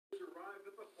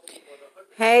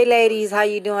Hey ladies, how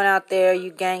you doing out there,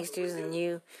 you gangsters and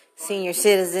you senior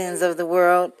citizens of the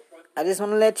world? I just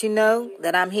want to let you know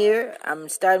that I'm here. I'm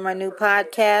starting my new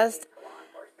podcast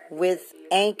with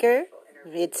Anchor.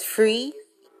 It's free,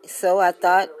 so I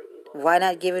thought, why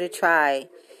not give it a try?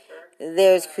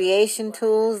 There's creation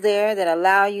tools there that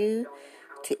allow you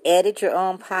to edit your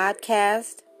own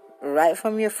podcast right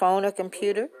from your phone or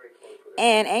computer.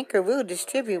 And Anchor will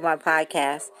distribute my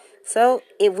podcast, so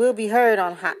it will be heard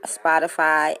on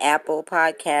Spotify, Apple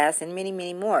Podcasts, and many,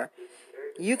 many more.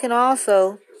 You can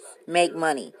also make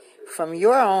money from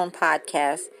your own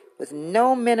podcast with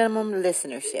no minimum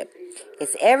listenership.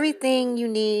 It's everything you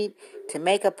need to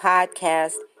make a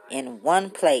podcast in one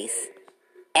place,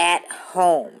 at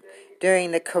home.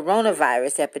 During the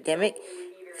coronavirus epidemic,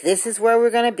 this is where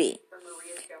we're going to be.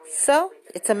 So,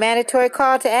 it's a mandatory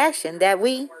call to action that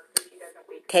we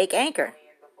take Anchor.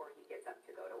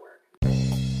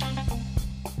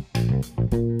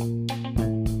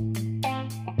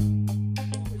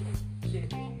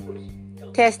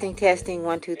 Testing,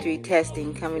 1, 2, 3,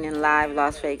 testing. Coming in live,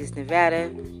 Las Vegas, Nevada.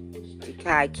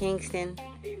 Chikai, Kingston.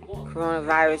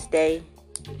 Coronavirus Day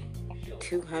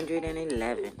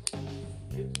 211.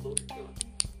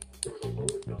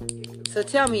 So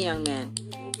tell me, young man,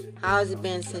 how has it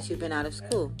been since you've been out of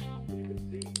school?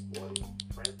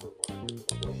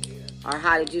 Or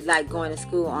how did you like going to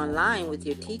school online with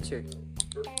your teacher?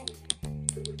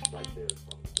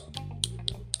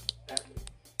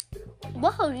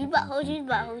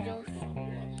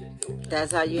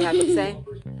 That's how you have to say?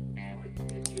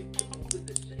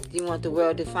 Do you want the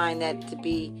world to find that to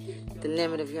be the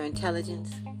limit of your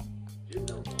intelligence?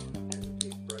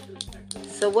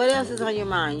 So what else is on your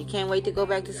mind? You can't wait to go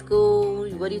back to school?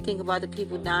 What do you think about the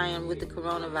people dying with the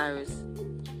coronavirus?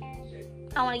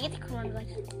 I want to get the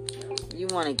coronavirus. You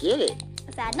want to get it?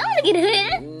 I don't want to get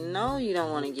it. No, you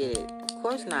don't want to get it. Of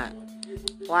course not.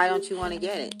 Why don't you want to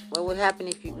get it? What would happen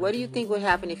if you? What do you think would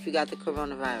happen if you got the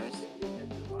coronavirus?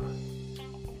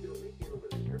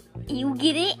 You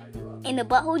get it, and the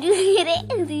butthole you get it,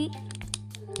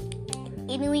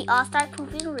 and then we all start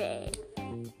pooping red,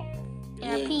 and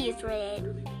our pee is red.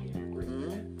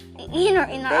 Mm-hmm. In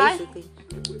our Basically,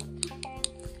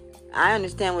 I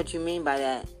understand what you mean by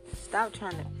that. Stop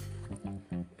trying to.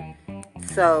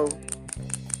 So,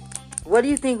 what do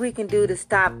you think we can do to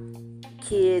stop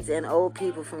kids and old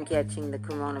people from catching the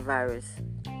coronavirus?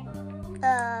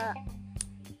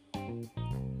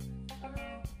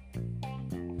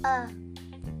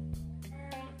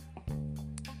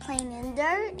 Playing in the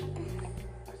dirt.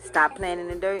 Stop playing in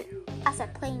the dirt? I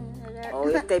said playing in the dirt. Oh,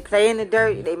 if they play in the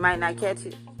dirt, they might not catch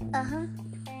it? Uh-huh.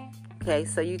 Okay,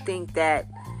 so you think that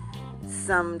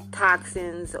some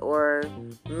toxins or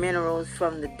minerals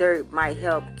from the dirt might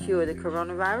help cure the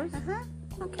coronavirus? Uh-huh.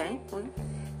 Okay, well,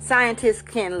 scientists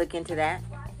can look into that.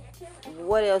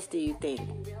 What else do you think?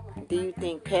 Do you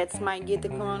think pets might get the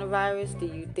coronavirus? Do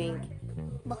you think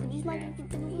monkeys might get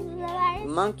the coronavirus?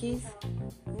 Monkeys?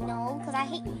 No, because I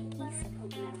hate monkeys.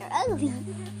 They're ugly.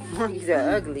 Monkeys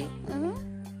are ugly.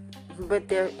 Mm-hmm. But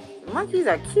monkeys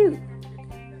are cute.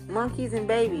 Monkeys and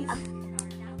babies.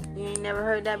 You ain't never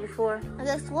heard that before? And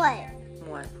guess what?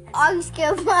 What? Are you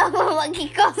scared of a monkey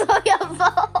comes on your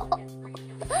phone?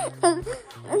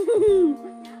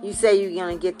 You say you're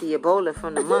going to get the Ebola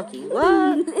from the monkey.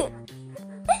 What?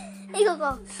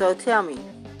 Go. So tell me,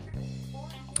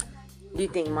 do you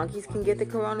think monkeys can get the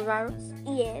coronavirus?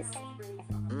 Yes.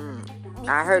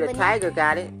 I heard a tiger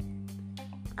got it.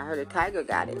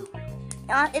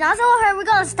 And also heard we're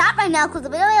going to stop right now because the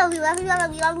video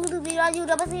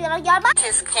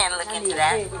Just can't look into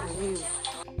that. It's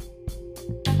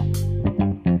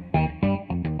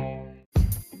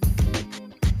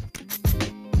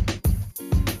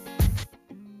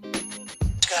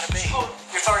got to be. Your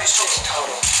authority's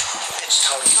total. It's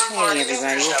total. Hey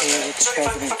everybody, we're here with the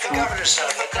President Trump.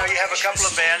 Now you have a couple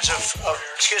of bands of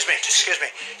excuse me.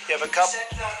 You have a couple.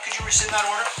 Could you rescind that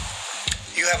order?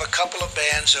 You have a couple of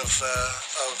bands of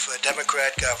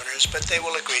Democrat governors, but they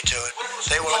will agree to it.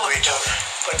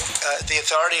 But the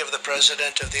authority of the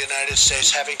President of the United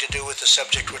States having to do with the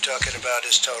subject we're talking about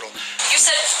is total. You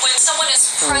said when someone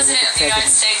is President of the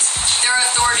United States, their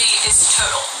authority is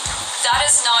total. That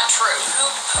is not true.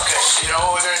 Okay, so you know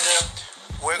what we're going to do?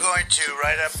 We're going to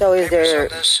write up So is papers their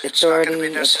on this. authority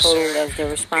as total as their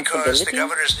responsibility? Because the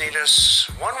governors need us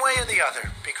one way or the other,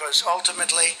 because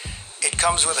ultimately it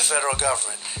comes with the federal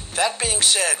government. That being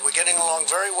said, we're getting along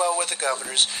very well with the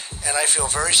governors, and I feel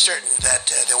very certain that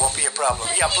there won't be a problem.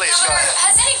 Yeah, please, go ahead.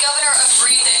 Has any governor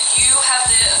agreed that you have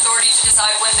the authority to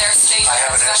decide when their state I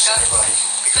haven't back asked up? anybody.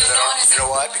 Because I don't, you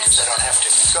know why? Because I don't have to.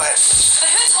 Go ahead.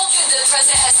 But who told you the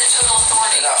president has the total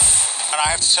authority. And I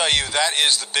have to tell you, that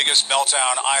is the biggest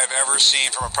meltdown I have ever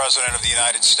seen from a president of the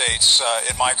United States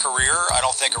in my career. I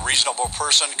don't think a reasonable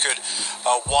person could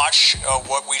watch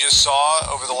what we just saw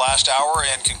over the last hour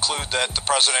and conclude that the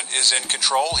president is in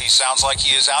control. He sounds like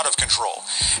he is out of control.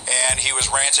 And he was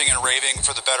ranting and raving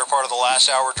for the better part of the last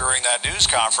hour during that news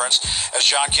conference. As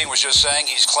John King was just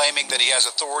saying, he's claiming that he has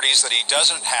authorities that he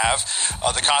doesn't have.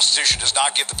 The Constitution does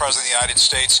not give the president of the United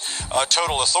States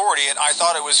total authority. And I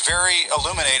thought it was very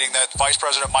illuminating that Vice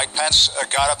President Mike Pence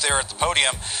got up there at the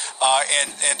podium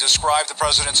and described the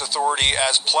president's authority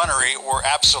as plenary or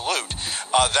absolute.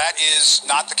 That is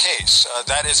not the case.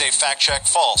 That is a fact check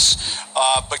false.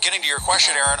 But getting to your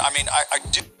question, Aaron, I mean, I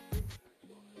do.